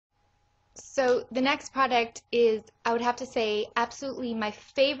So the next product is, I would have to say, absolutely my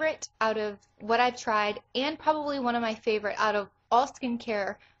favorite out of what I've tried, and probably one of my favorite out of all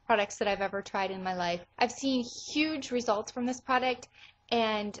skincare products that I've ever tried in my life. I've seen huge results from this product,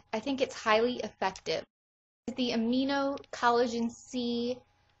 and I think it's highly effective. It's the Amino Collagen C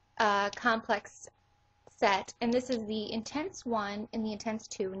complex set, and this is the Intense 1 and the Intense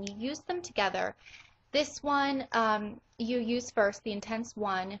 2. When you use them together, this one you use first, the Intense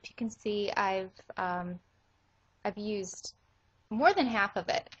 1. If you can see, I've used more than half of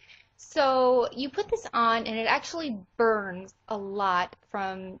it. So you put this on, and it actually burns a lot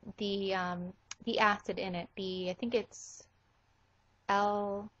from the acid in it. I think it's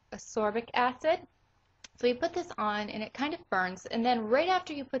L-ascorbic acid. So you put this on, and it kind of burns. And then right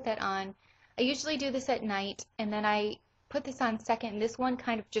after you put that on, I usually do this at night, and then I put this on second, and this one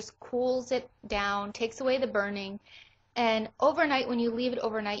kind of just cools it down, takes away the burning. And overnight, when you leave it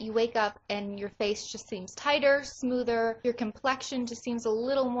overnight, you wake up and your face just seems tighter, smoother. Your complexion just seems a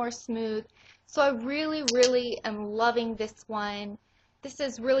little more smooth. So I really, really am loving this one. This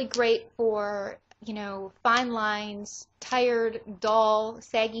is really great for, fine lines, tired, dull,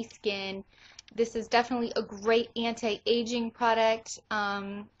 saggy skin. This is definitely a great anti-aging product.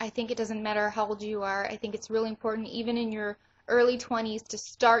 I think it doesn't matter how old you are. I think it's really important, even in your early 20s, to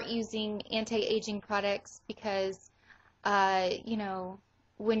start using anti-aging products because,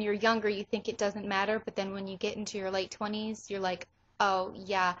 when you're younger, you think it doesn't matter, but then when you get into your late 20s, you're like, oh,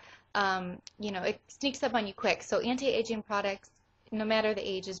 yeah, it sneaks up on you quick. So anti-aging products, no matter the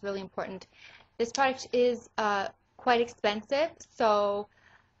age, is really important. This product is quite expensive, so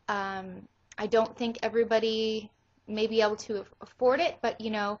I don't think everybody may be able to afford it, but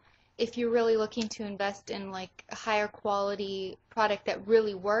if you're really looking to invest in like a higher quality product that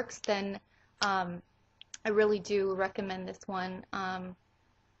really works, then I really do recommend this one.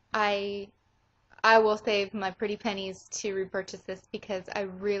 I I will save my pretty pennies to repurchase this because I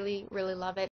really, really love it.